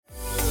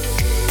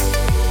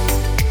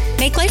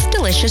Make Life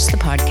Delicious, the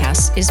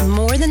podcast, is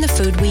more than the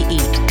food we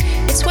eat.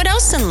 It's what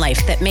else in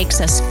life that makes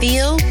us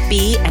feel,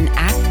 be, and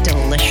act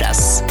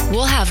delicious.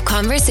 We'll have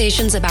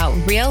conversations about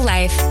real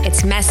life,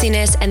 its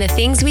messiness, and the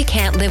things we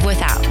can't live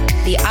without.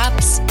 The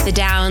ups, the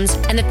downs,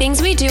 and the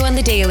things we do on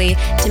the daily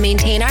to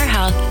maintain our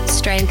health,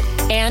 strength,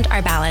 and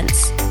our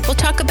balance. We'll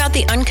talk about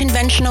the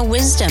unconventional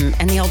wisdom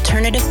and the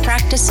alternative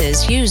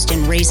practices used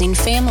in raising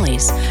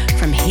families,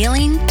 from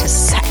healing to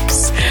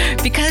sex,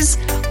 because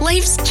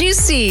life's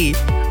juicy.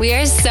 We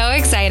are so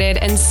excited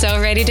and so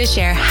ready to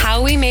share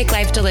how we make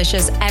life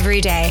delicious every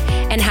day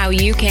and how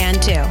you can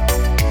too.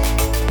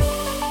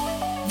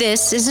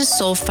 This is a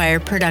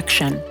Soulfire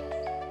production.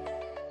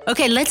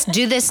 Okay, let's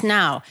do this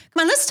now.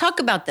 Come on, let's talk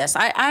about this.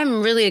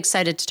 I'm really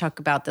excited to talk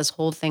about this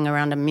whole thing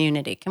around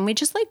immunity. Can we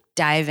just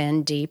dive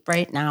in deep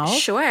right now?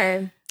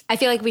 Sure. I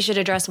feel like we should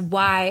address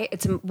why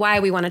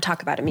we want to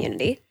talk about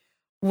immunity.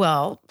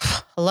 Well,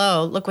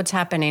 hello, look what's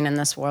happening in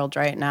this world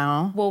right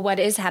now. Well, what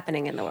is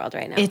happening in the world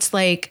right now? It's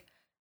like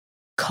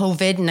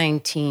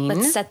COVID-19.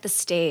 Let's set the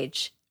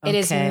stage. Okay. It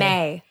is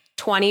May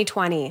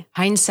 2020.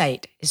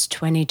 Hindsight is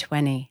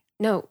 2020.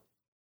 No,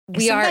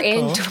 we are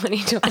in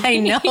 2020. I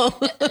know.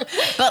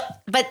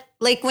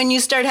 but when you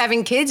start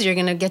having kids, you're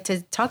going to get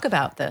to talk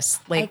about this.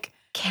 I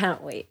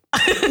can't wait.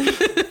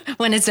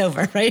 When it's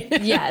over, right?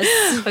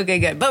 Yes. Okay,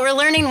 good. But we're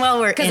learning while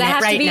we're in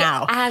it right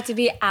now. I have to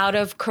be out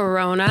of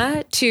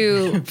Corona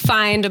to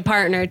find a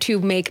partner to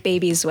make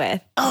babies with.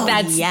 Oh,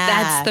 that's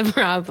the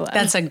problem.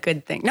 That's a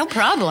good thing. No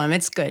problem.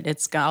 It's good.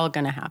 It's all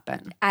going to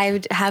happen. I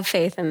would have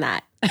faith in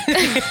that.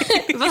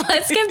 But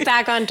let's get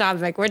back on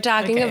topic. We're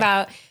talking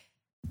about,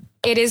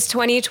 it is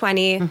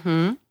 2020.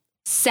 Mm-hmm.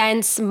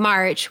 Since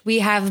March, we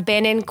have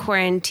been in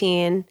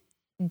quarantine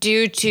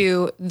due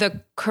to the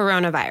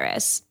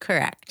coronavirus.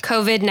 Correct.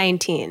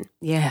 COVID-19.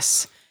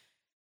 Yes.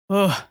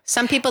 Oh,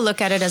 some people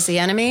look at it as the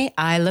enemy.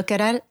 I look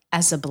at it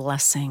as a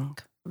blessing.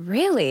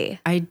 Really?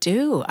 I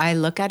do. I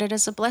look at it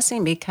as a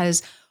blessing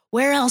because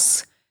where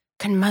else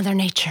can Mother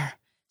Nature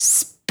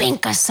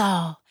spank us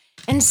all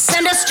and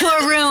send us to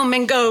a room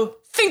and go,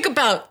 think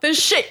about the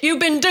shit you've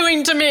been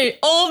doing to me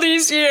all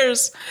these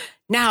years.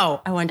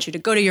 Now I want you to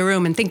go to your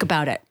room and think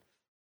about it.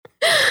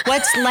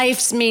 What's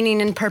life's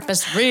meaning and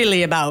purpose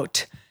really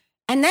about?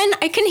 And then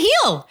I can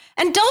heal.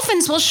 And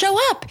dolphins will show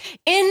up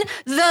in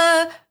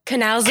the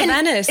canals of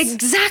Venice.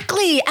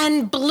 Exactly.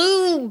 And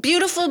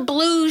beautiful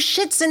blue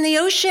shits in the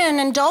ocean.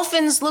 And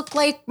dolphins look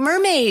like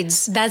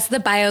mermaids. That's the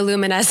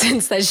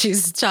bioluminescence that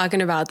she's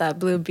talking about, that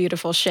blue,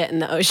 beautiful shit in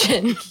the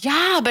ocean.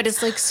 Yeah, but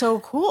it's so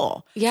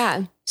cool.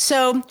 Yeah.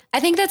 So I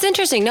think that's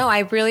interesting. No, I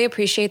really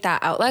appreciate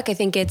that outlook. I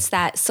think it's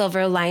that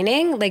silver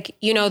lining.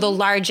 The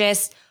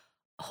largest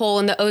hole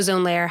in the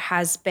ozone layer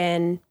has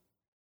been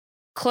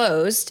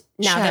closed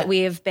now that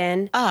we have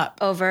been up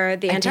over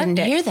the Antarctic. I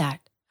didn't hear that.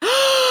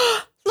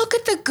 Look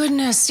at the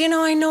goodness.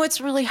 I know it's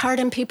really hard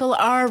and people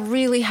are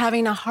really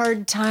having a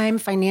hard time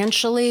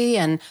financially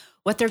and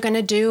what they're going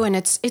to do. And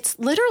it's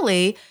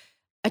literally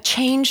a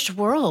changed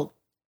world.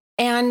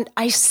 And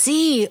I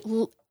see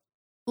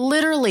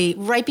literally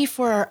right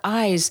before our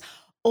eyes,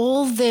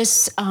 all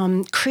this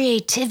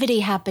creativity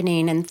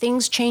happening and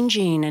things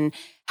changing and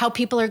how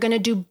people are going to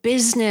do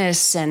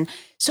business. And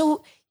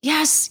so,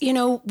 yes,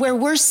 where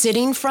we're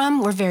sitting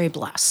from, we're very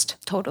blessed.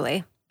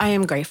 Totally. I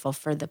am grateful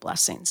for the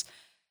blessings.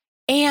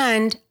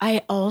 And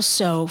I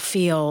also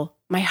feel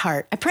my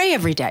heart. I pray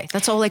every day.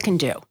 That's all I can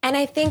do. And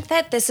I think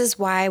that this is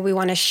why we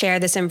want to share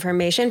this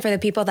information for the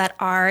people that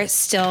are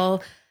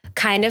still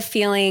kind of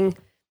feeling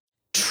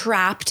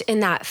trapped in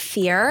that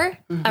fear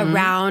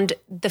around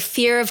the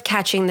fear of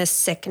catching this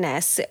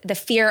sickness, the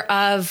fear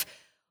of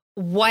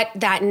what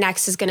that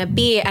next is going to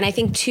be. And I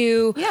think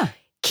to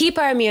keep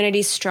our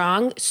immunity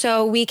strong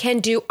so we can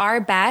do our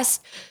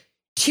best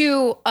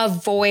to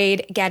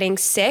avoid getting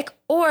sick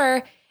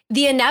or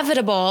the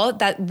inevitable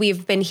that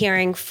we've been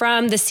hearing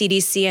from the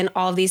CDC and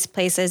all these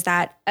places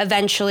that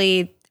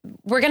eventually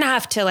we're going to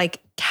have to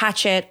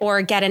catch it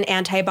or get an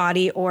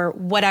antibody or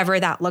whatever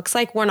that looks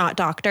like. We're not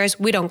doctors.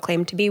 We don't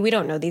claim to be. We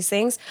don't know these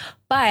things.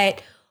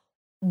 But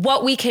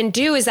what we can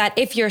do is that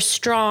if you're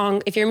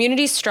strong, if your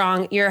immunity is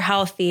strong, you're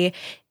healthy,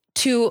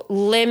 to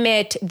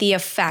limit the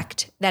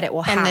effect that it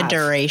will have. And the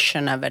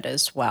duration of it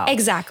as well.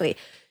 Exactly.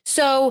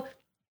 So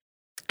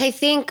I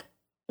think,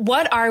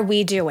 what are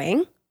we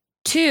doing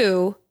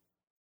to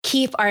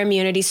keep our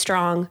immunity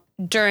strong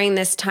during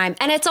this time?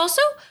 And it's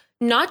also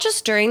not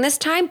just during this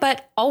time,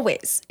 but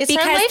always. It's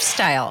our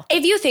lifestyle.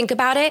 If you think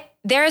about it,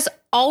 there's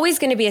always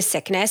going to be a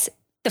sickness.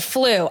 The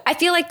flu. I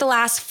feel like the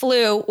last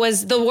flu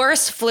was the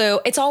worst flu.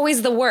 It's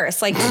always the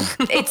worst.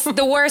 It's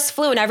the worst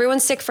flu and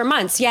everyone's sick for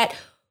months. Yet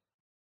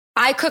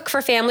I cook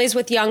for families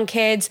with young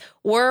kids.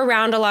 We're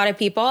around a lot of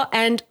people.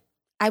 And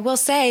I will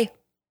say,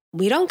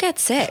 we don't get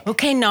sick.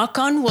 Okay, knock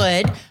on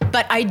wood.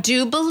 But I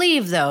do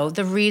believe, though,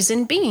 the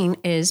reason being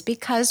is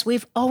because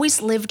we've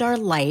always lived our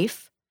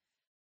life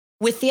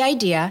with the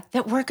idea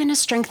that we're going to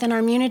strengthen our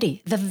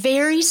immunity, the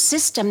very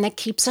system that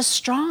keeps us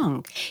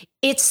strong.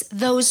 It's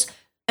those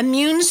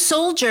immune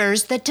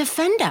soldiers that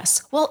defend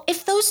us. Well,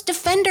 if those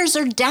defenders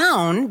are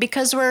down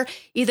because we're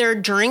either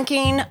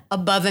drinking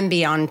above and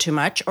beyond too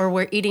much, or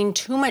we're eating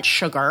too much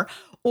sugar,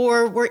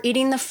 or we're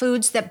eating the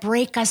foods that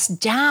break us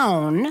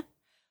down,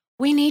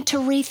 we need to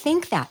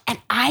rethink that. And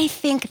I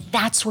think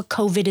that's what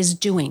COVID is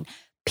doing.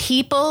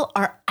 People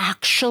are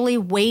actually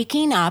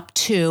waking up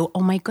to, oh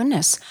my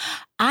goodness,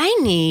 I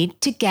need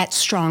to get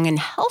strong and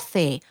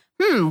healthy.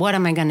 What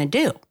am I going to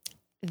do?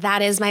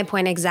 That is my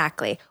point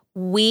exactly.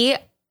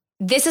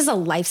 This is a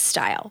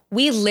lifestyle.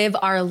 We live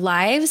our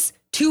lives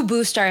to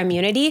boost our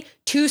immunity,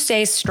 to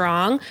stay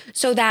strong,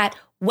 so that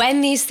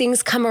when these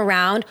things come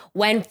around,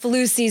 when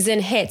flu season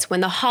hits, when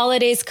the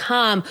holidays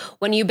come,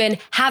 when you've been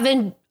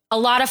having a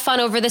lot of fun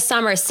over the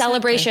summer,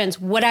 celebrations,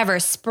 whatever,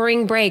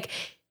 spring break,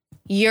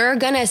 you're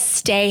going to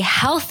stay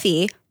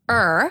healthier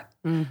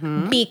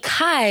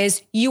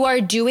because you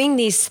are doing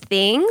these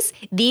things,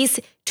 these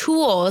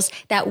tools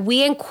that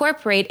we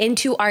incorporate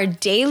into our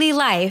daily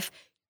life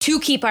to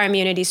keep our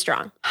immunity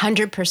strong.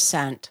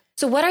 100%.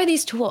 So what are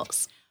these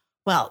tools?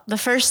 Well, the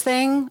first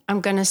thing I'm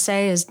going to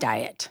say is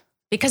diet,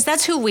 because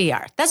that's who we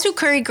are. That's who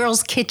Curry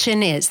Girls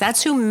Kitchen is.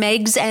 That's who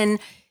Megs and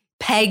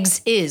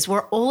Pegs is.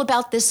 We're all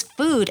about this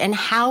food and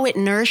how it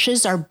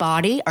nourishes our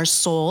body, our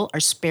soul, our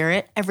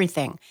spirit,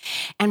 everything.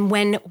 And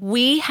when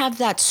we have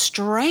that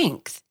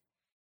strength,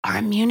 our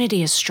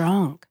immunity is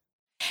strong.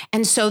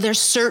 And so there's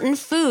certain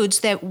foods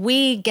that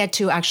we get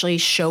to actually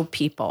show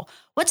people.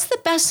 What's the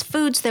best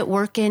foods that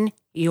work in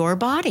your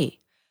body?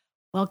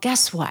 Well,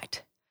 guess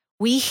what?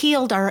 I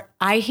healed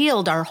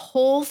our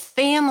whole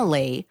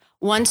family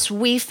once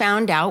we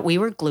found out we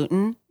were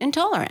gluten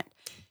intolerant.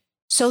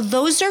 So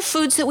those are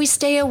foods that we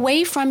stay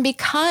away from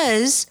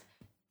because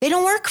they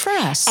don't work for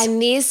us.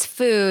 And these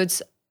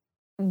foods,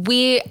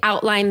 we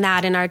outline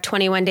that in our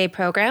 21-day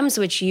programs,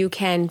 which you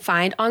can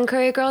find on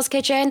Curry Girls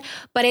Kitchen,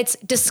 but it's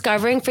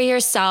discovering for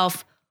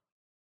yourself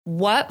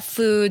what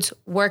foods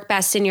work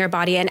best in your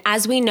body. And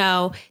as we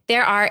know,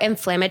 there are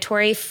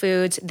inflammatory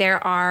foods.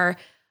 There are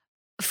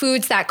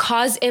foods that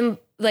cause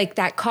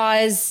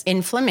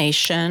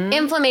inflammation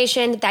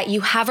that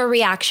you have a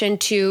reaction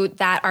to,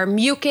 that are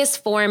mucus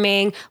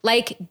forming,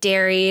 like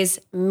dairies,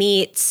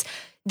 meats,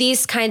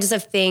 these kinds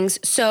of things.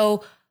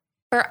 So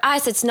for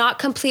us, it's not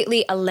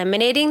completely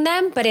eliminating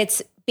them, but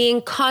it's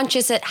being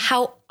conscious at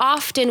how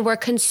often we're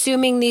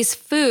consuming these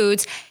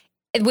foods,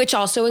 which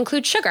also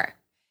include sugar.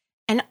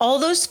 And all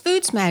those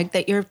foods, Meg,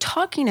 that you're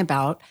talking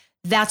about,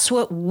 that's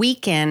what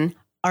weaken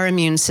our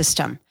immune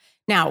system.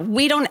 Now,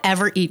 we don't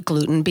ever eat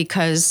gluten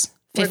because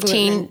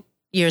 15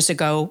 years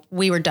ago,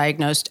 we were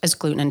diagnosed as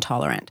gluten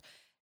intolerant.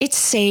 It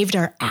saved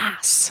our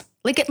ass.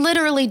 Like it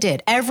literally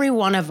did. Every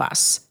one of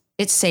us,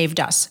 it saved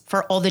us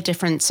for all the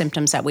different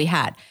symptoms that we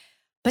had.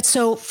 But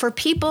so for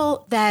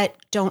people that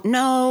don't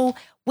know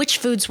which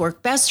foods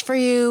work best for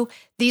you,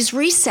 these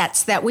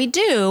resets that we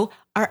do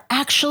are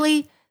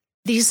actually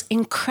these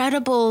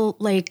incredible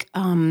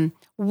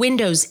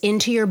windows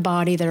into your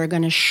body that are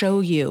going to show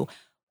you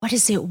what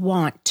does it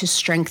want to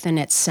strengthen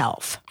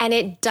itself. And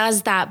it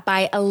does that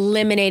by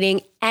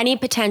eliminating any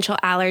potential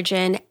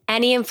allergen,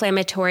 any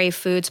inflammatory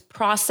foods,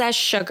 processed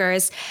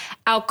sugars,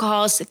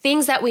 alcohols,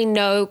 things that we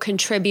know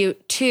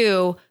contribute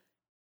to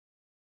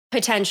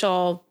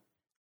potential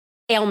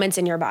ailments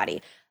in your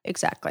body.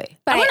 Exactly.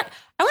 But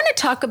I want to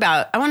talk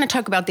about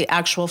the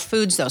actual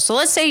foods though. So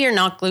let's say you're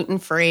not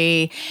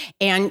gluten-free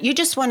and you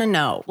just want to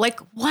know,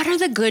 what are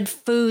the good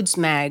foods,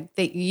 Meg,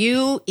 that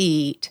you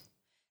eat,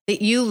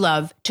 that you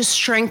love to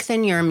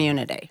strengthen your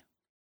immunity?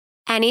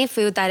 Any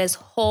food that is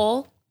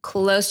whole,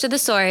 close to the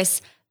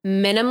source,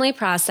 minimally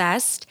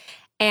processed,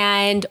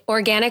 and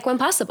organic when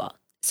possible.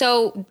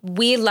 So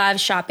we love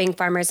shopping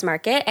farmers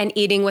market and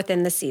eating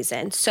within the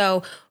season.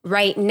 So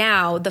right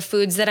now, the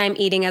foods that I'm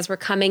eating as we're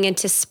coming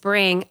into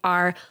spring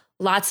are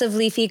lots of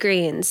leafy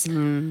greens,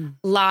 I'm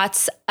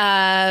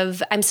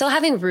still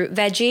having root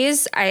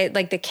veggies. I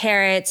like the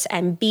carrots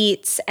and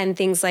beets and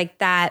things like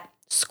that,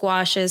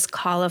 squashes,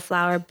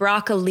 cauliflower,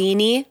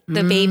 broccolini,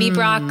 the baby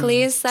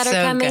broccolis that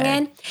are coming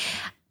in.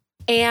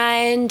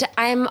 And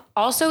I'm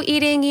also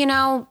eating,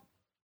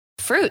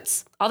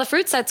 fruits, all the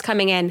fruits that's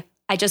coming in.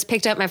 I just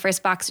picked up my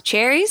first box of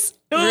cherries.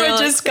 I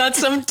just got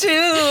some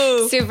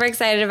too. Super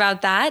excited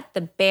about that.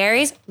 The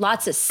berries,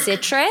 lots of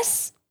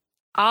citrus,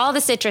 all the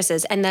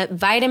citruses and the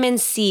vitamin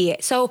C.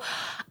 So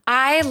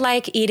I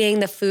like eating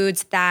the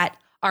foods that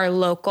are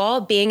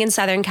local. Being in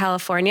Southern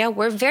California,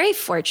 we're very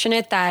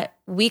fortunate that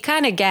we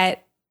kind of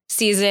get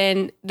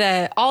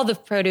all the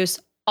produce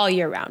all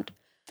year round.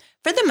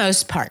 For the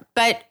most part,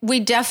 but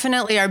we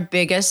definitely, our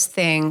biggest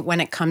thing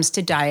when it comes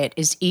to diet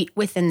is eat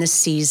within the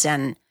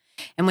season.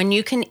 And when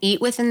you can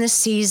eat within the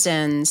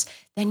seasons,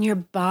 then your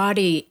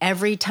body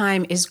every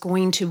time is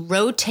going to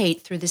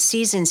rotate through the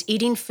seasons,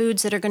 eating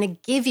foods that are going to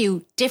give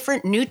you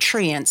different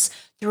nutrients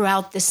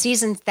throughout the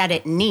seasons that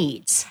it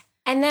needs.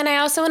 And then I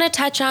also want to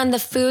touch on the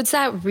foods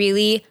that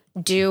really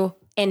do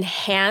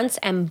enhance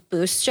and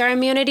boost your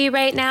immunity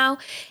right now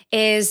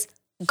is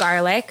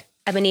garlic.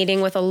 I've been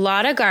eating with a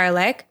lot of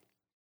garlic,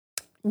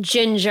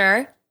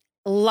 ginger,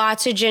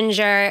 lots of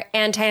ginger,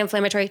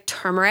 anti-inflammatory.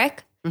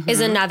 Turmeric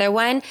is another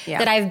one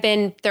that I've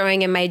been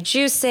throwing in my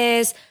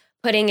juices,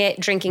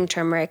 drinking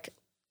turmeric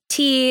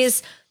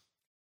teas,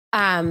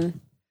 a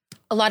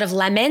lot of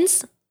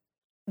lemons.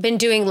 Been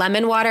doing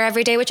lemon water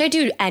every day, which I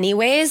do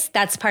anyways.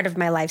 That's part of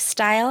my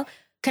lifestyle.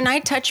 Can I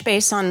touch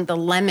base on the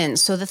lemon?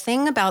 So the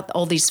thing about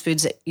all these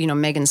foods that,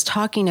 Megan's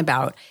talking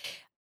about,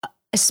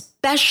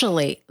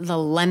 especially the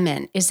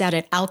lemon, is that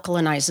it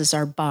alkalinizes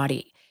our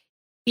body.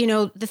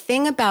 The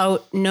thing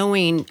about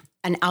knowing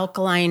an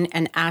alkaline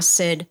and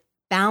acid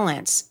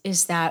balance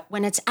is that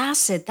when it's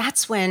acid,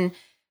 that's when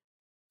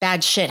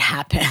bad shit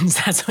happens.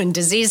 That's when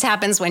disease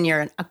happens, when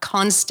you're in a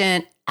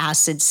constant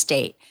acid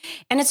state.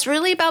 And it's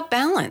really about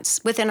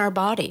balance within our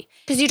body.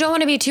 Because you don't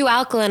want to be too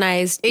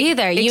alkalinized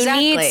either.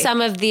 Exactly. You need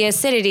some of the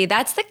acidity.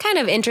 That's the kind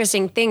of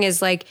interesting thing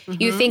is like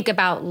you think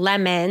about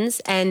lemons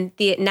and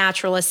the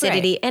natural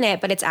acidity in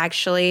it, but it's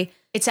actually...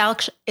 It's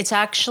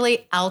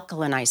actually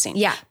alkalinizing.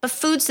 Yeah. But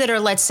foods that are,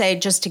 let's say,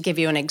 just to give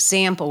you an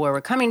example where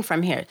we're coming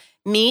from here,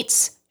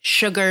 meats,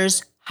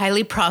 sugars,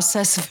 highly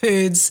processed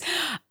foods,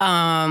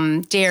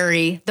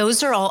 dairy,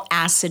 those are all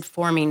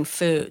acid-forming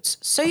foods.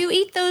 So you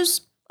eat those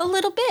a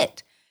little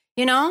bit,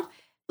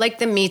 like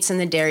the meats and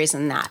the dairies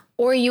and that.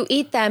 Or you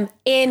eat them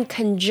in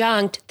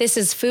conjunct. This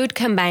is food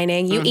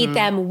combining. You eat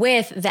them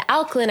with the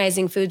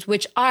alkalinizing foods,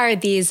 which are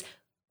these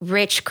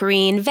rich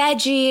green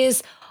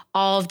veggies,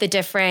 all of the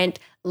different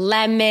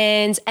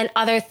lemons and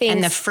other things.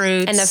 And the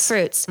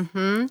fruits.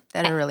 Mm-hmm.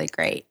 That are really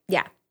great.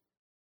 Yeah.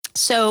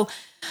 So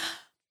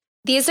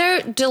these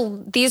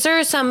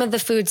are some of the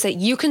foods that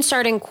you can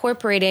start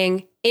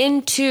incorporating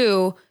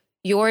into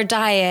your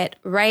diet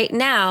right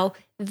now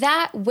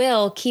that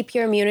will keep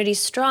your immunity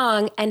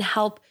strong and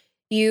help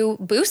you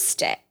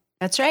boost it.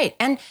 That's right.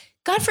 And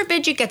God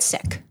forbid you get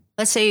sick.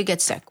 Let's say you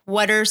get sick.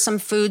 What are some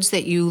foods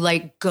that you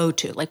go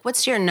to?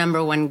 What's your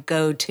number one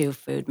go-to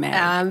food,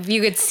 Meg? If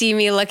you could see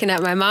me looking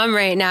at my mom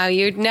right now,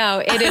 you'd know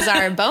it is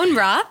our bone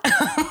broth.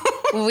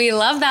 We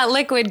love that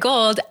liquid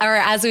gold, or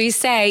as we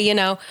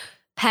say,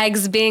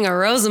 Pegs being a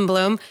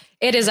Rosenblum,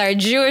 it is our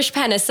Jewish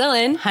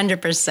penicillin.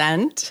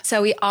 100%.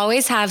 So we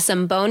always have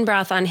some bone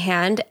broth on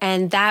hand,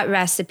 and that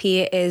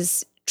recipe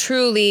is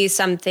truly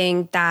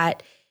something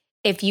that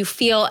if you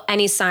feel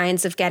any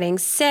signs of getting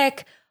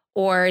sick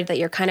or that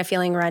you're kind of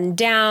feeling run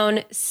down,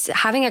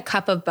 having a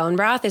cup of bone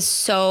broth is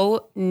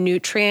so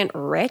nutrient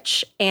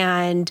rich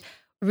and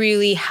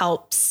really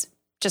helps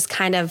just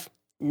kind of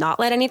not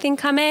let anything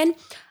come in.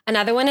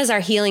 Another one is our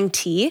healing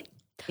tea.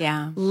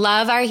 Yeah.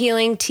 Love our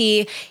healing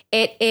tea.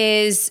 It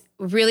is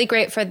really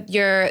great for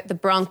the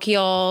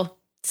bronchial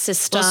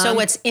system. Well, so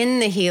what's in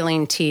the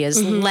healing tea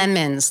is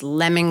lemons,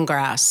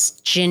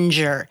 lemongrass,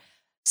 ginger,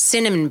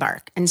 cinnamon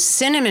bark. And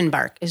cinnamon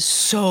bark is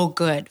so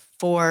good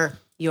for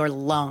your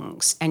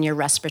lungs and your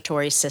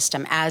respiratory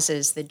system, as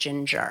is the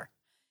ginger.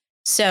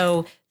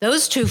 So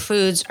those two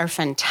foods are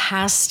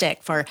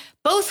fantastic for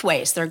both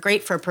ways. They're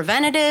great for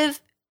preventative,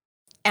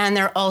 and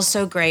they're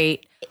also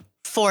great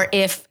for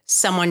if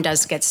someone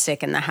does get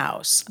sick in the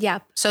house.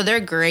 Yep. So they're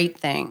great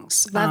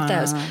things. Love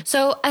those.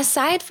 So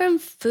aside from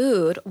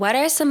food, what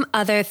are some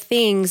other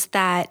things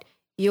that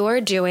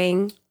you're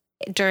doing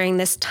during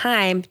this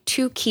time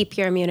to keep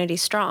your immunity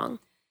strong?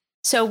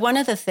 So one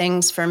of the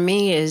things for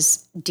me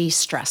is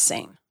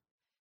de-stressing.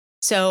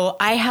 So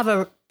I have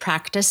a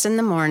practice in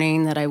the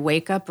morning that I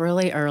wake up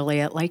really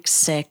early at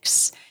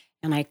 6,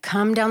 and I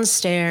come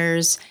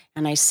downstairs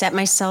and I set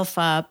myself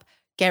up,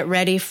 get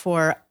ready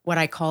for what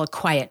I call a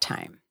quiet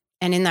time.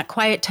 And in that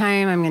quiet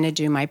time, I'm going to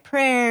do my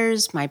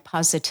prayers, my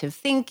positive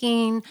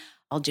thinking.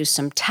 I'll do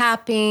some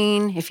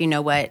tapping. If you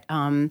know what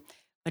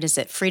is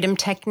it? Freedom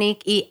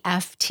Technique,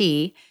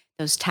 EFT,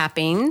 those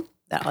tapping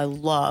that I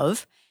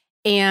love.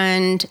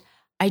 And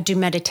I do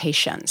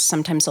meditations.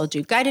 Sometimes I'll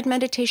do guided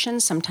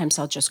meditations. Sometimes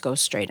I'll just go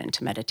straight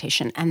into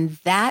meditation. And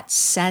that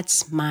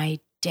sets my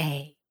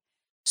day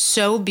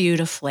so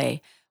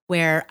beautifully,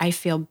 where I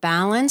feel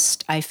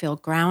balanced, I feel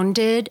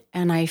grounded,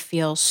 and I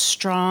feel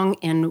strong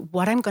in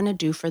what I'm going to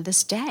do for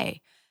this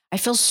day. I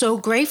feel so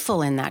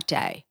grateful in that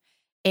day,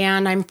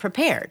 and I'm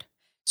prepared.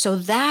 So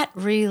that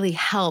really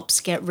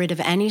helps get rid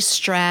of any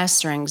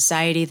stress or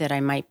anxiety that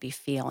I might be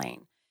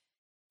feeling.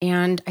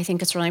 And I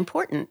think it's really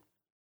important.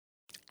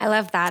 I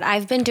love that.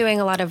 I've been doing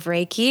a lot of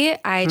Reiki.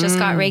 I just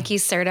got Reiki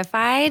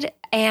certified,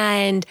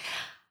 and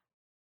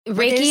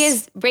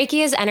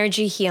Reiki is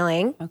energy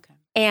healing. Okay.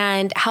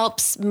 And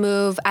helps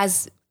move,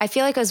 as I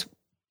feel like as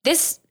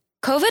this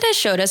COVID has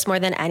showed us more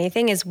than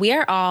anything, is we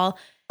are all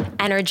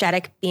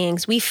energetic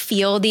beings. We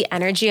feel the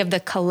energy of the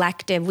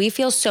collective. We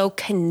feel so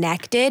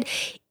connected,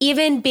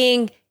 even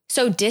being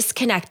so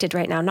disconnected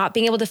right now, not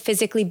being able to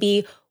physically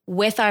be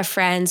with our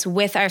friends,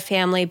 with our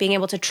family, being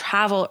able to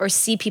travel or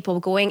see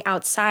people going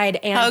outside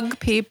and hug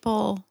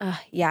people.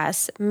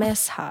 Yes,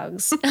 miss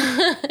hugs.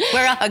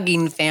 We're a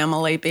hugging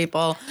family,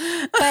 people.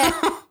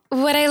 But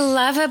what I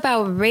love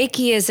about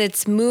Reiki is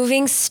it's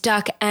moving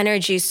stuck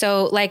energy.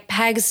 So like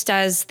Pegs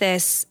does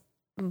this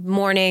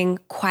morning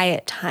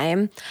quiet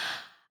time.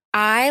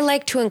 I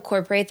like to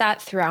incorporate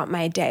that throughout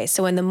my day.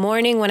 So in the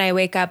morning when I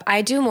wake up,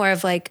 I do more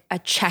of like a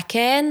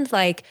check-in,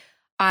 like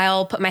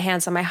I'll put my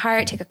hands on my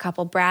heart, take a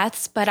couple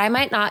breaths, but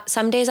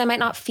some days I might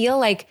not feel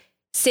like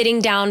sitting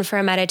down for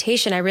a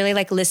meditation. I really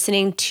like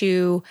listening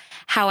to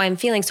how I'm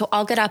feeling. So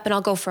I'll get up and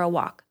I'll go for a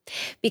walk,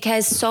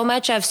 because so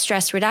much of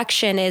stress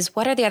reduction is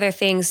what are the other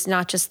things,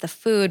 not just the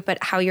food, but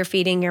how you're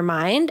feeding your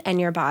mind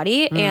and your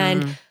body.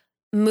 And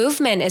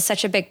movement is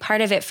such a big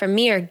part of it for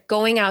me, or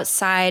going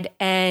outside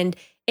and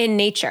in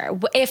nature,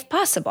 if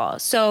possible.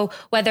 So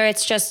whether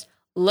it's just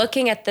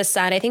looking at the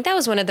sun, I think that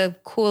was one of the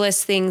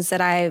coolest things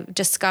that I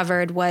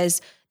discovered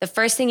was the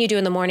first thing you do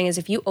in the morning is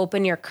if you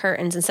open your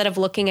curtains, instead of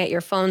looking at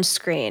your phone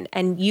screen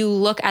and you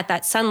look at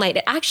that sunlight,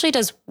 it actually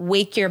does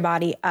wake your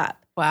body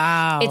up.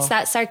 Wow. It's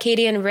that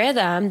circadian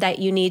rhythm that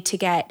you need to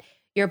get.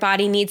 Your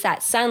body needs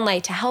that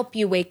sunlight to help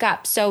you wake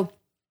up. So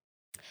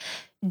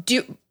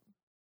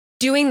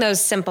doing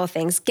those simple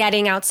things,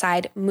 getting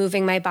outside,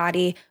 moving my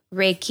body,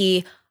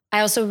 Reiki. I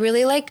also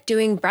really like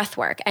doing breath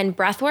work. And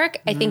breath work,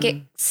 I think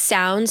it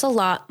sounds a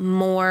lot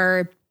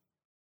more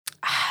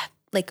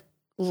like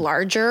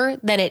larger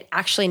than it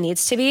actually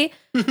needs to be.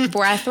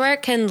 Breath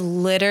work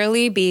can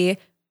literally be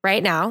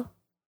right now.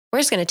 We're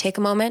just going to take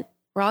a moment.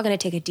 We're all going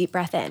to take a deep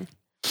breath in.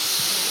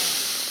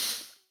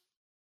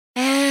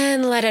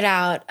 And let it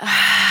out.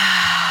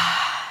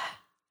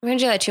 We're going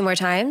to do that 2 more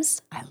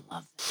times. I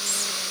love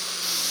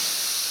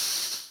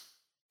this.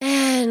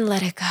 And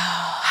let it go.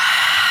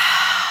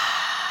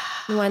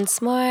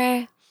 Once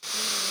more.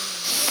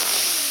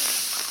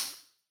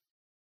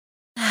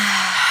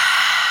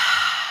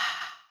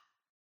 I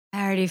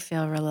already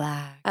feel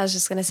relaxed. I was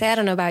just going to say, I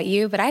don't know about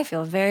you, but I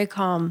feel very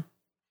calm.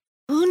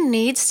 Who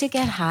needs to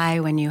get high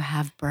when you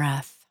have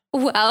breath?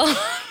 Well,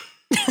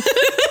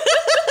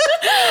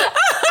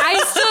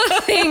 I still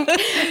think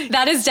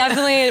that is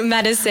definitely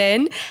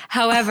medicine.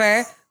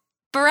 However,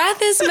 breath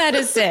is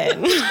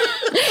medicine.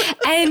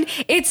 And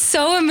it's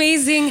so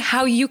amazing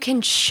how you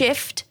can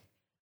shift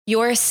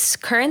your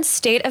current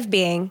state of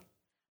being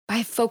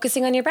by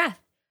focusing on your breath.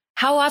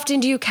 How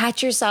often do you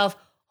catch yourself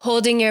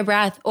holding your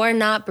breath or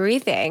not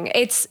breathing?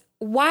 It's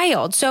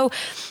wild. So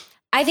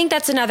I think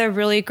that's another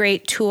really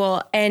great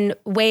tool and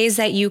ways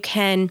that you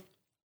can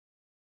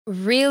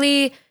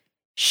really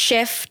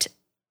shift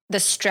the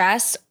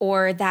stress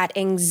or that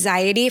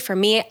anxiety. For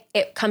me,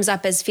 it comes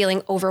up as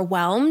feeling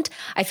overwhelmed.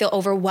 I feel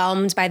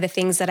overwhelmed by the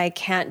things that I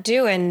can't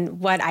do and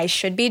what I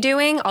should be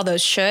doing. All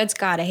those shoulds.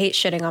 God, I hate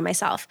shitting on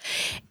myself.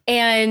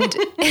 And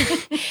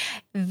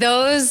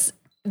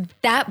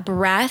that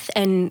breath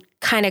and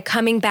kind of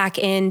coming back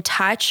in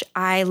touch.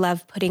 I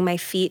love putting my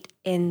feet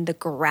in the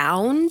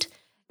ground,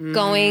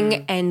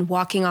 going and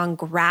walking on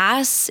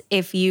grass.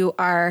 If you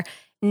are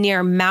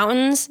near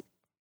mountains,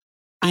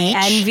 I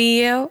envy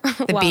you.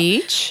 The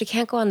beach? We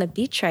can't go on the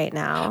beach right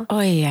now.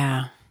 Oh,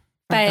 yeah.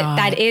 But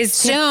that is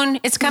soon.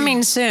 It's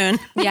coming soon.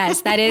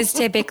 Yes, that is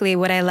typically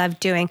what I love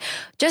doing.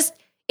 Just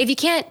if you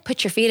can't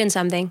put your feet in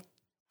something,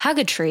 hug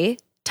a tree,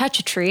 touch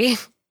a tree,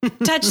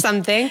 touch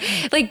something,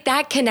 like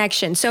that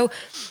connection. So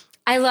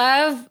I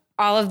love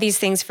all of these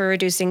things for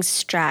reducing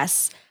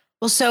stress.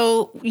 Well,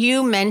 so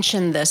you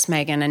mentioned this,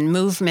 Megan, and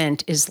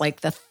movement is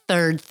like the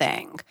third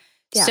thing.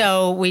 Yeah.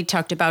 So we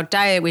talked about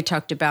diet, we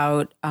talked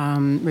about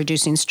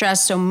reducing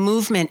stress. So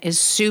movement is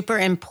super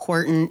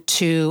important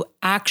to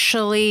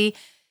actually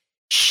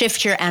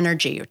shift your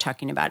energy. You're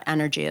talking about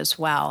energy as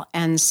well.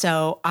 And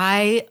so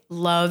I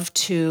love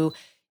to,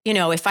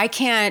 if I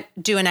can't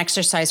do an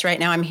exercise right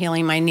now, I'm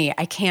healing my knee.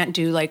 I can't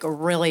do like a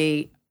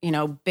really,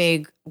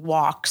 big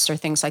walks or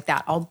things like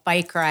that. I'll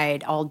bike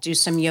ride. I'll do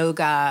some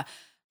yoga.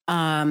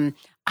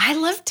 I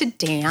love to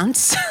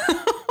dance.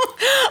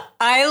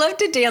 I love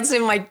to dance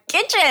in my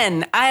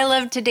kitchen. I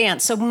love to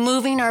dance. So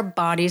moving our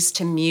bodies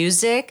to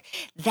music,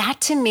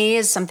 that to me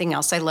is something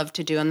else I love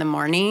to do in the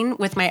morning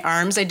with my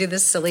arms. I do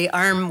this silly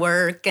arm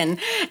work and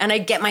I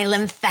get my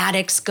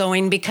lymphatics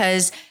going,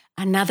 because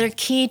another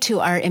key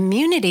to our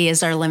immunity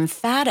is our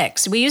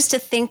lymphatics. We used to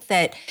think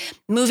that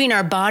moving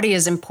our body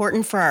is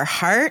important for our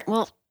heart.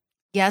 Well,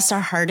 yes,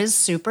 our heart is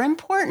super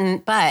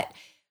important, but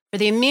for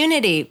the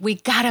immunity, we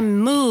got to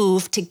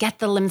move to get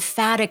the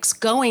lymphatics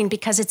going,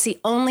 because it's the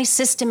only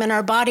system in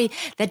our body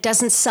that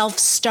doesn't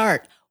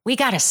self-start. We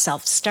got to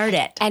self-start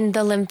it. And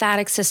the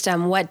lymphatic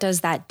system, what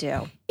does that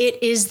do?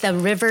 It is the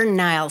River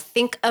Nile.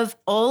 Think of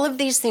all of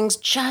these things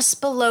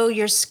just below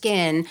your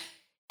skin,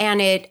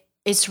 and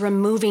it's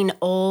removing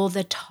all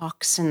the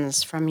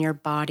toxins from your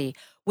body,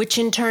 which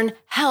in turn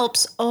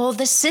helps all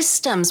the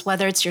systems,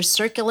 whether it's your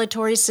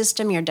circulatory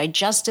system, your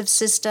digestive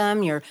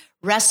system, your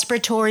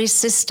respiratory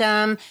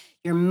system,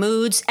 your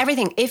moods,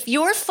 everything. If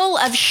you're full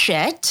of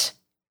shit,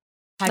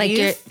 how do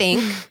you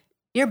think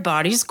your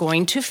body's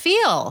going to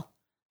feel?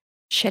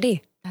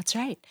 Shitty. That's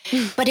right.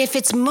 But if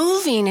it's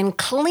moving and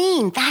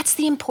clean, that's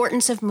the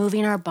importance of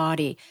moving our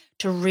body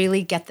to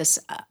really get this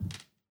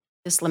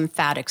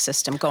lymphatic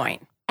system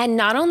going. And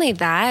not only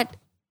that,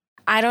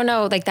 I don't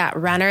know, like that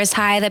runner's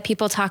high that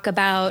people talk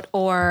about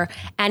or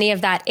any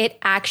of that, it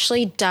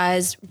actually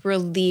does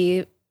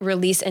release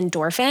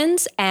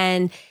endorphins,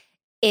 and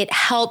it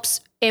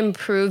helps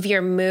improve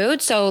your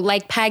mood. So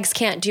like Pegs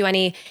can't do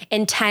any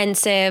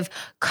intensive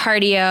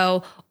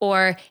cardio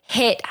or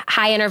hit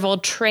high interval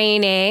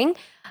training.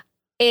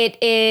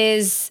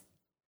 She's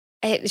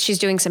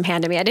doing some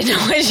hand to me. I didn't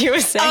know what she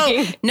was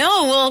saying. Oh,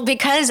 no, well,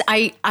 because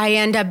I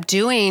end up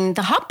doing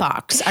the hot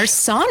box, our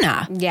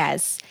sauna.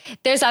 Yes.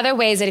 There's other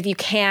ways that if you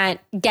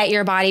can't get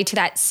your body to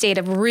that state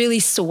of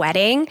really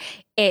sweating,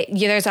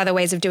 there's other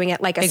ways of doing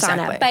it like a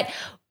sauna. But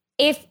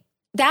if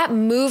that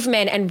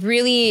movement and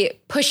really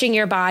pushing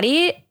your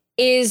body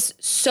is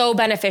so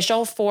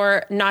beneficial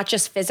for not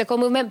just physical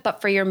movement,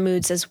 but for your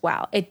moods as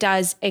well. It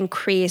does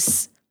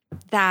increase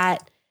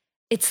that.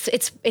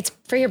 It's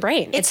for your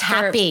brain. It's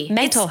happy.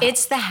 Mental health.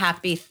 It's the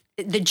happy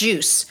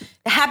juice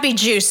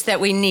that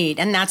we need.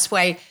 And that's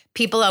why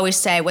people always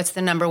say, what's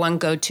the number one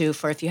go-to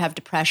for if you have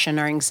depression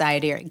or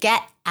anxiety, or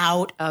get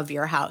out of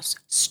your house,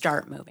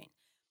 start moving.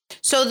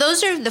 So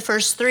those are the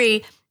first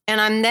three.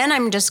 And then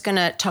I'm just going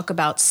to talk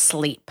about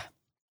sleep.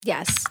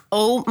 Yes.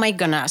 Oh my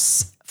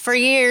goodness. For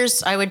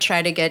years, I would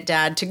try to get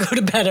Dad to go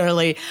to bed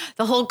early.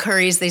 The whole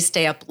Currys, they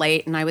stay up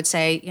late. And I would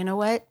say, you know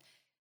what?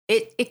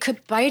 It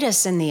could bite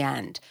us in the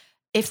end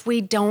if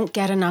we don't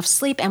get enough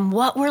sleep. And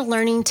what we're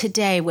learning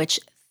today, which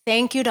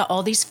thank you to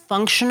all these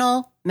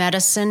functional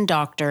medicine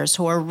doctors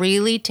who are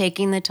really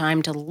taking the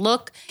time to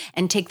look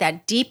and take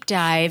that deep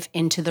dive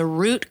into the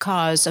root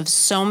cause of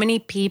so many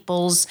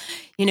people's,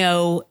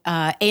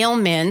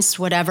 ailments,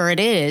 whatever it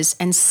is.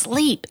 And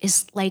sleep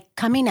is like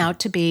coming out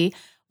to be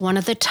one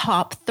of the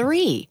top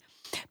three,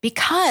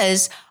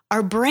 because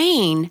our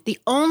brain, the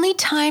only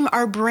time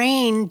our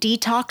brain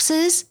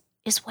detoxes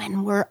is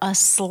when we're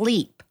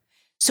asleep.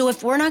 So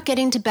if we're not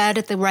getting to bed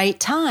at the right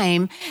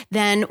time,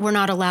 then we're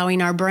not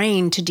allowing our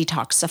brain to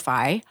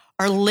detoxify,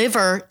 our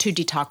liver to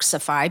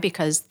detoxify,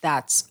 because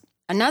that's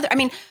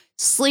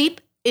sleep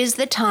is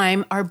the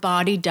time our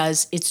body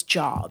does its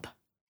job.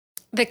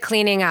 The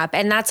cleaning up.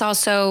 And that's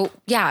also,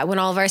 when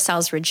all of our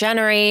cells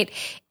regenerate,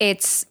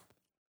 it's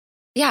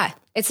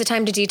the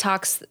time to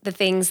detox the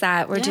things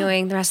that we're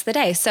doing the rest of the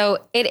day. So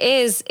it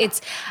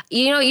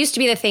used to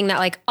be the thing that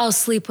like, I'll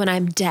sleep when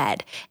I'm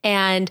dead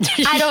and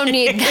I don't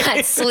need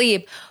that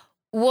sleep.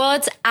 Well,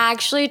 it's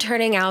actually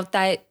turning out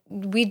that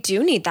we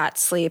do need that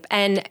sleep.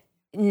 And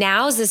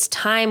now's this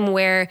time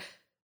where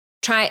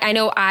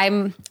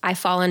I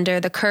fall under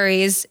the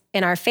Currys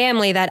in our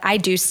family that I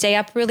do stay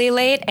up really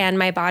late and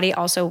my body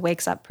also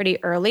wakes up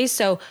pretty early.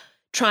 So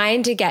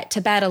trying to get to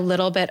bed a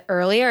little bit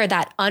earlier,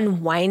 that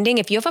unwinding,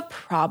 if you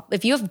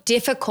have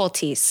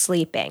difficulty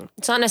sleeping,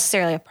 it's not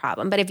necessarily a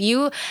problem, but if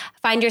you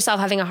find yourself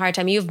having a hard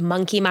time, you have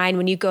monkey mind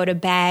when you go to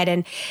bed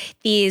and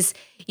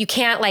you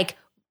can't like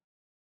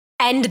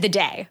end the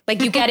day.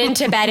 Like you get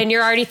into bed and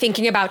you're already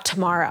thinking about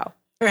tomorrow.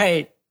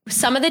 Right.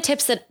 Some of the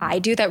tips that I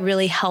do that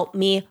really help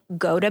me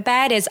go to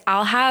bed is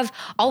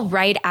I'll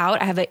write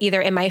out, I have it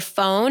either in my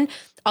phone,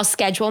 I'll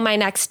schedule my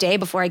next day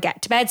before I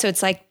get to bed. So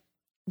it's like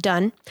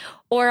done.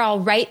 Or I'll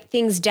write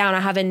things down.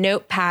 I have a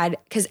notepad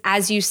because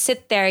as you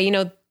sit there,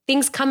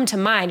 things come to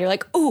mind. You're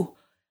like, oh,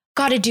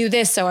 got to do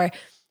this. Or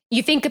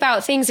you think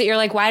about things that you're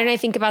like, why didn't I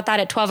think about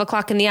that at 12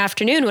 o'clock in the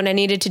afternoon when I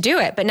needed to do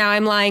it? But now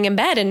I'm lying in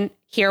bed and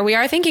here we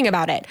are thinking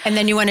about it. And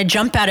then you want to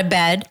jump out of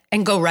bed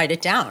and go write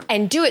it down.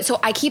 And do it. So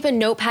I keep a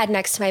notepad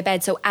next to my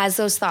bed. So as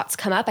those thoughts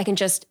come up, I can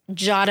just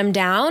jot them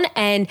down.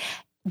 And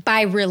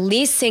by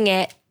releasing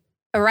it,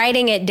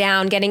 writing it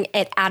down, getting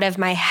it out of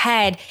my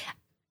head,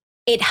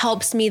 it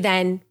helps me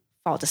then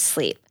fall to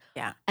sleep.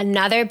 Yeah.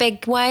 Another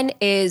big one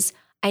is,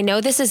 I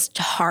know this is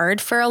hard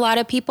for a lot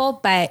of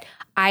people, but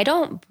I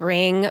don't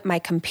bring my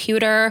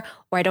computer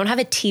or I don't have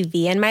a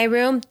TV in my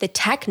room. The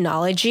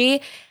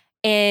technology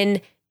in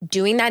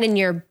doing that in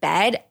your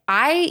bed,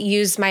 I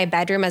use my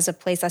bedroom as a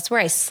place, that's where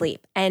I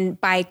sleep. And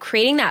by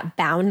creating that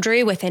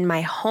boundary within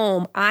my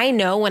home, I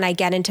know when I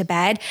get into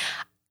bed,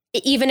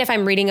 even if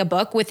I'm reading a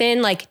book,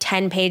 within like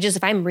 10 pages,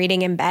 if I'm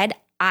reading in bed,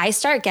 I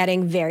start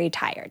getting very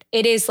tired.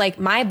 It is like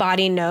my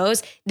body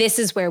knows this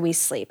is where we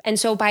sleep. And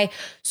so by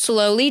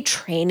slowly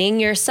training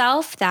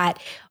yourself that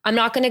I'm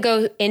not going to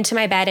go into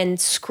my bed and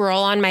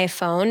scroll on my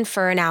phone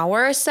for an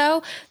hour or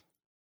so,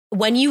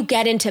 when you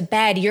get into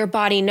bed, your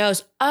body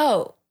knows,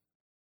 oh,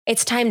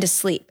 it's time to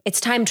sleep. It's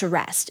time to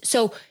rest.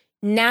 So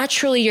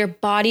naturally, your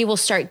body will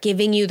start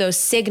giving you those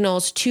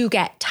signals to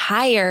get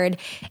tired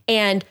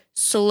and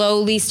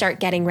slowly start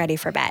getting ready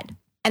for bed.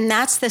 And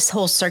that's this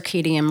whole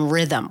circadian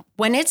rhythm.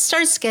 When it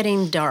starts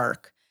getting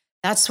dark,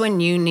 that's when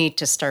you need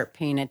to start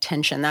paying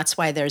attention. That's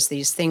why there's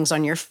these things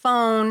on your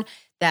phone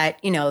that,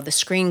 the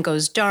screen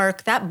goes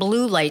dark. That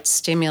blue light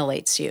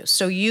stimulates you.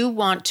 So you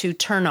want to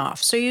turn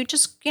off. So you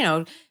just,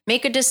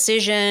 make a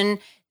decision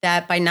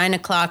that by 9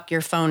 o'clock,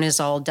 your phone is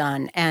all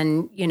done.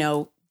 And,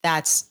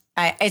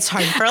 it's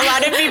hard for a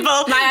lot of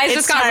people. My eyes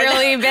just got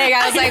really big.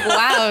 I was like,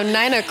 wow,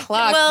 9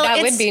 o'clock,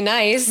 that would be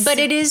nice. But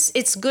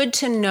it's good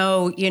to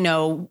know,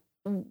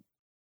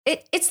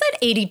 it's that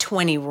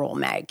 80-20 rule,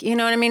 Meg. You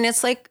know what I mean?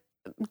 It's like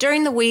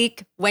during the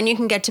week, when you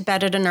can get to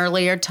bed at an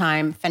earlier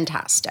time,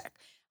 fantastic.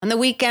 On the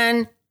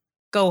weekend,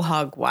 go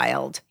hog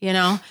wild,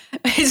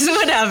 it's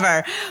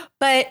whatever.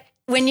 But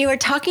When you were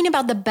talking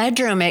about the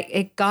bedroom,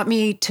 it got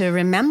me to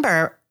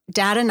remember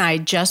Dad and I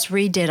just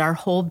redid our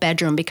whole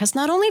bedroom because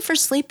not only for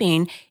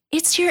sleeping,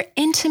 it's your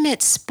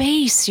intimate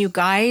space, you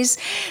guys.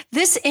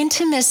 This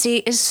intimacy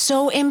is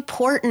so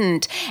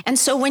important. And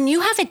so when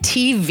you have a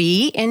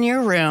TV in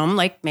your room,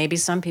 like maybe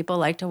some people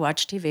like to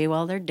watch TV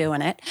while they're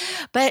doing it,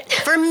 but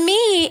for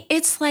me,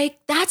 it's like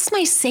that's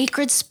my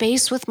sacred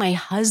space with my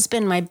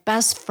husband, my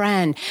best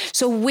friend.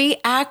 So we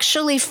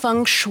actually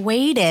feng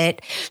shuied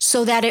it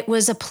so that it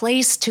was a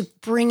place to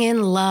bring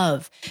in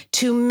love,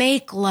 to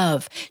make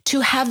love,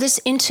 to have this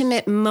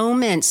intimate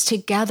moments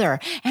together.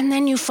 And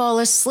then you fall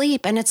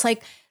asleep and it's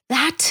like,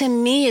 that to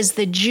me is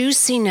the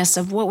juiciness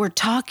of what we're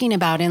talking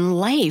about in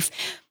life.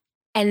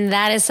 And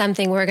that is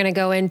something we're going to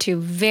go into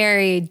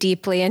very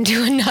deeply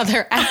into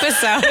another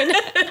episode.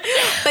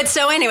 But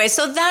so anyway,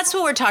 so that's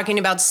what we're talking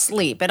about,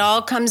 sleep. It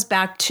all comes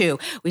back to,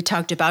 we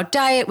talked about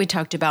diet, we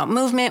talked about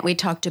movement, we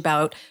talked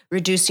about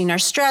reducing our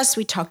stress,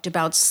 we talked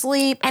about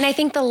sleep. And I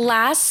think the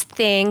last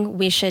thing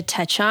we should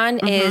touch on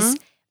is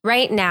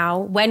right now,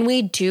 when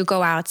we do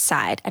go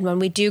outside and when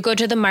we do go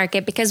to the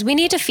market, because we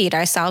need to feed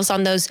ourselves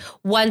on those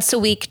once a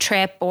week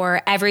trip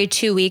or every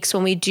 2 weeks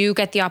when we do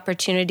get the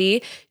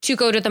opportunity to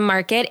go to the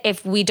market,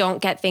 if we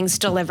don't get things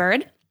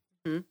delivered,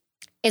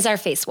 is our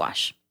face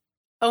wash.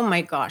 Oh my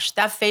gosh,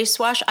 that face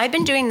wash. I've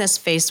been doing this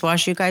face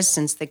wash, you guys,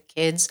 since the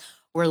kids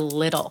were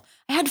little.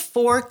 I had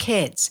 4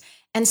 kids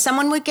and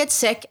someone would get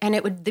sick and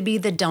it would be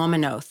the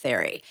domino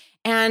theory.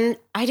 And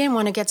I didn't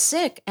want to get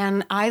sick.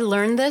 And I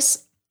learned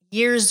this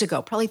years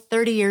ago, probably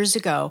 30 years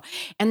ago.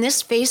 And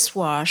this face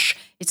wash,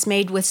 it's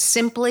made with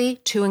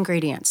simply 2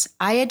 ingredients,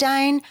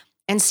 iodine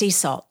and sea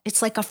salt.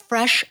 It's like a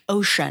fresh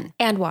ocean.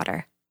 And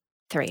water.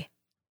 3.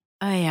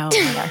 Oh yeah,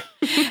 water.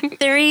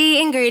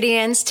 3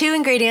 ingredients, 2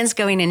 ingredients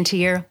going into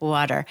your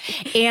water.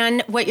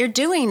 And what you're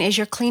doing is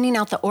you're cleaning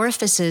out the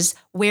orifices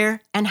where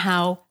and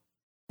how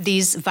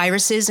these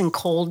viruses and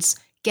colds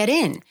get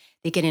in.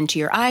 They get into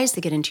your eyes,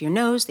 they get into your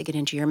nose, they get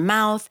into your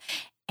mouth.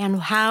 And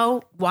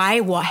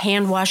why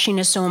hand washing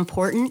is so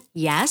important?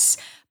 Yes,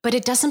 but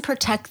it doesn't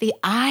protect the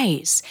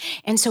eyes.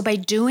 And so by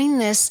doing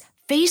this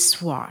face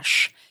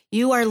wash,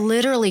 you are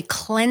literally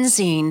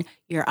cleansing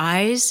your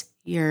eyes,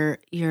 your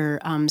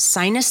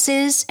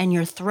sinuses, and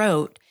your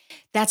throat.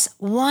 That's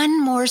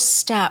one more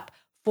step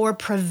for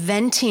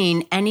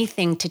preventing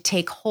anything to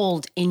take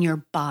hold in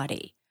your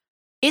body.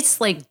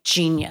 It's like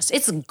genius.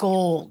 It's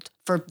gold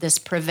for this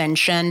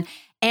prevention.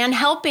 And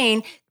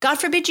helping, God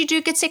forbid you do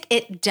get sick,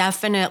 it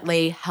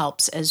definitely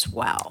helps as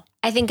well.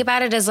 I think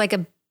about it as like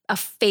a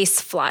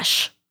face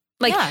flush.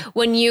 Like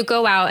when you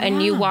go out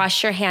and you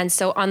wash your hands.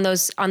 So on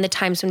the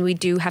times when we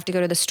do have to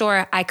go to the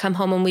store, I come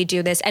home and we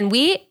do this. And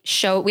we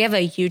have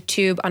a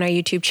YouTube on our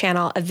YouTube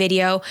channel, a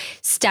video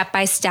step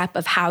by step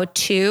of how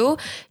to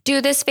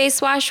do this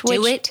face wash.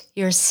 Do it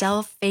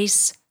yourself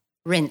face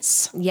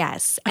rinse.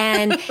 Yes.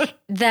 And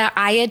the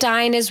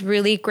iodine is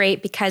really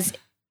great because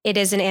it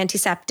is an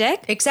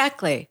antiseptic.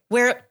 Exactly.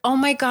 Where, oh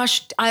my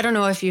gosh, I don't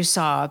know if you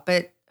saw,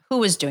 but who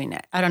was doing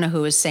it? I don't know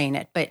who was saying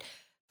it, but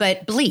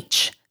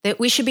bleach, that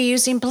we should be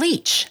using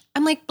bleach.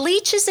 I'm like,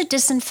 bleach is a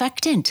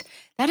disinfectant.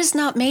 That is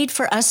not made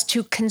for us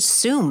to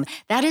consume.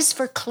 That is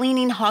for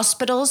cleaning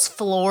hospitals,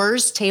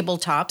 floors,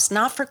 tabletops,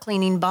 not for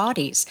cleaning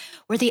bodies,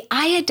 where the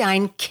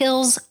iodine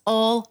kills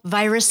all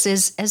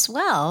viruses as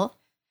well.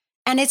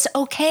 And it's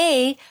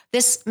okay,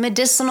 this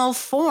medicinal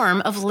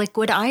form of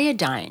liquid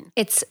iodine.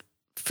 It's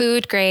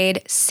food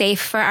grade, safe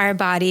for our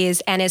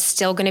bodies, and is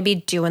still going to be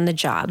doing the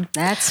job.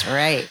 That's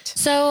right.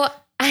 So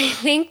I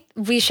think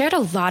we shared a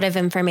lot of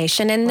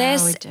information in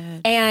this. We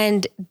did.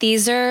 And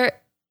these are,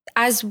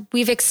 as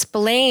we've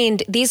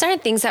explained, these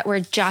aren't things that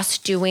we're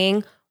just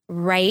doing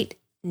right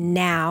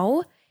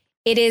now.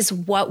 It is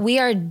what we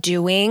are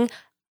doing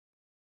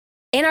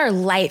in our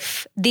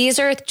life. These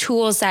are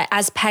tools that,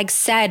 as Peg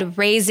said,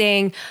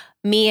 raising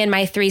me and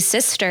my 3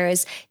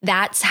 sisters,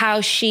 that's how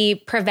she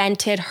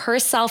prevented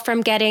herself from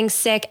getting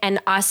sick and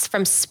us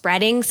from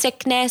spreading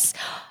sickness.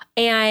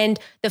 And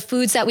the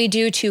foods that we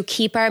do to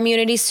keep our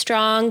immunity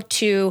strong,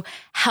 to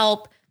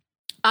help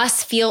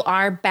us feel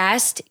our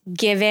best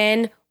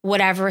given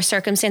whatever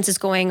circumstances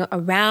going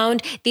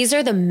around. These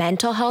are the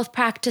mental health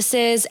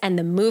practices and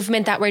the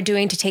movement that we're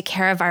doing to take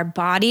care of our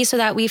body so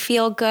that we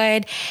feel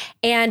good.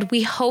 And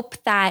we hope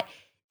that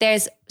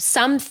there's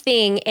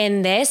something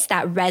in this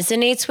that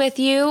resonates with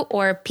you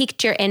or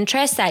piqued your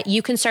interest that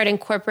you can start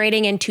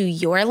incorporating into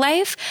your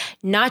life,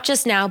 not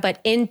just now,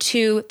 but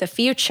into the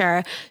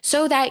future,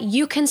 so that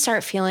you can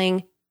start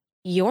feeling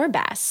your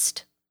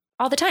best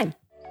all the time.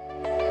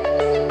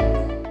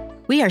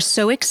 We are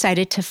so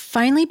excited to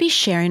finally be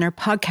sharing our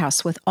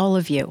podcast with all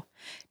of you.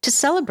 To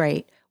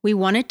celebrate, we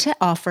wanted to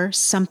offer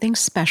something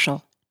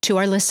special to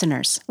our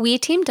listeners. We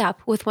teamed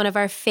up with one of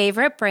our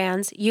favorite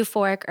brands,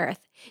 Euphoric Earth,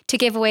 to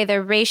give away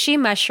their reishi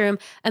mushroom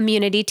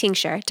immunity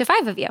tincture to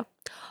 5 of you.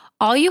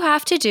 All you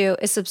have to do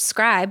is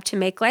subscribe to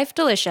Make Life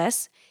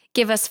Delicious,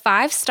 give us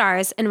 5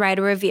 stars, and write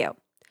a review.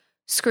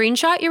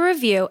 Screenshot your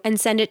review and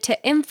send it to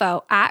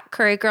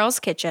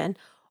info@CurryGirlsKitchen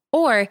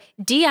or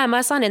DM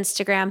us on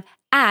Instagram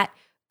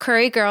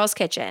Curry Girls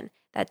Kitchen.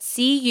 That's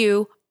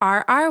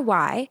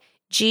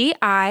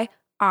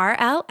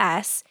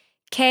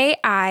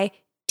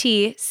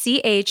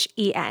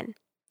CurryGirlskitchen.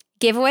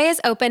 Giveaway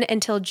is open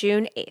until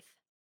June 8th.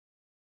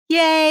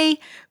 Yay!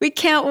 We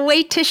can't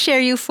wait to share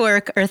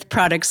Euphoric Earth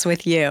products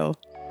with you.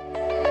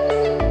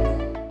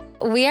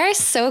 We are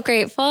so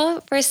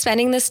grateful for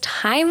spending this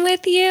time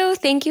with you.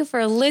 Thank you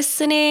for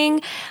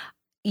listening.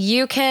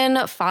 You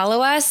can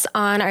follow us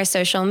on our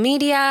social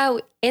media,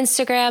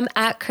 Instagram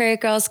at Curry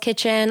Girls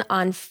Kitchen,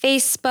 on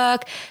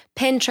Facebook,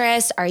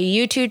 Pinterest, our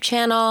YouTube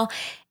channel.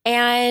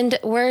 And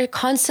we're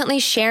constantly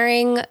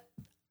sharing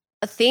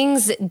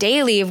things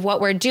daily of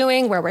what we're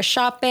doing, where we're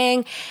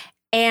shopping.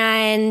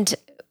 And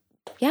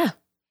yeah.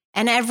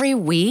 And every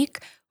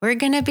week, we're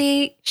going to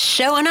be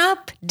showing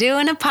up,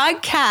 doing a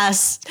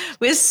podcast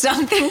with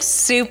something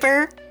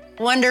super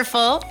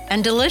wonderful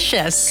and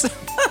delicious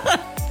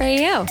for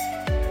you.